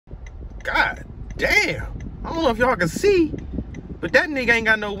God damn. I don't know if y'all can see, but that nigga ain't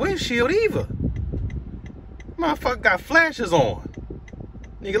got no windshield either. Motherfucker got flashes on.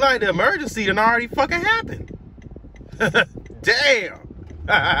 Nigga, like the emergency done already fucking happened. Damn.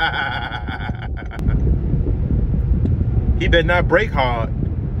 He better not brake hard.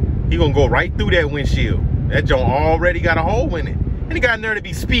 He gonna go right through that windshield. That joint already got a hole in it. And he got nerve to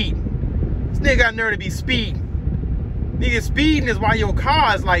be speeding. This nigga got nerve to be speeding. Nigga, speeding is why your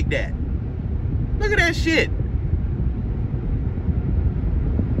car is like that. Look at that shit.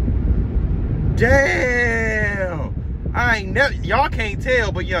 Damn. I ain't never, y'all can't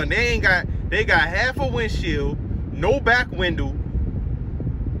tell, but young, they got half a windshield, no back window.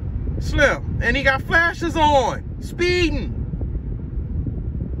 Slim, and he got flashes on, speeding.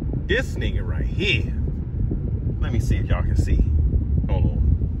 This nigga right here. Let me see if y'all can see. Hold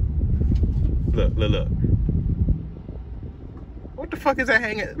on. Look, look, look. What the fuck is that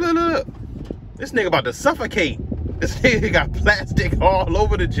hanging? Look, look. This nigga about to suffocate. This nigga got plastic all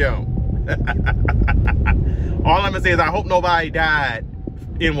over the jump. All I'm gonna say is I hope nobody died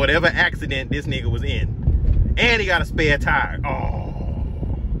in whatever accident this nigga was in. And he got a spare tire. Oh.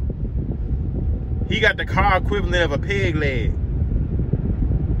 He got the car equivalent of a peg leg.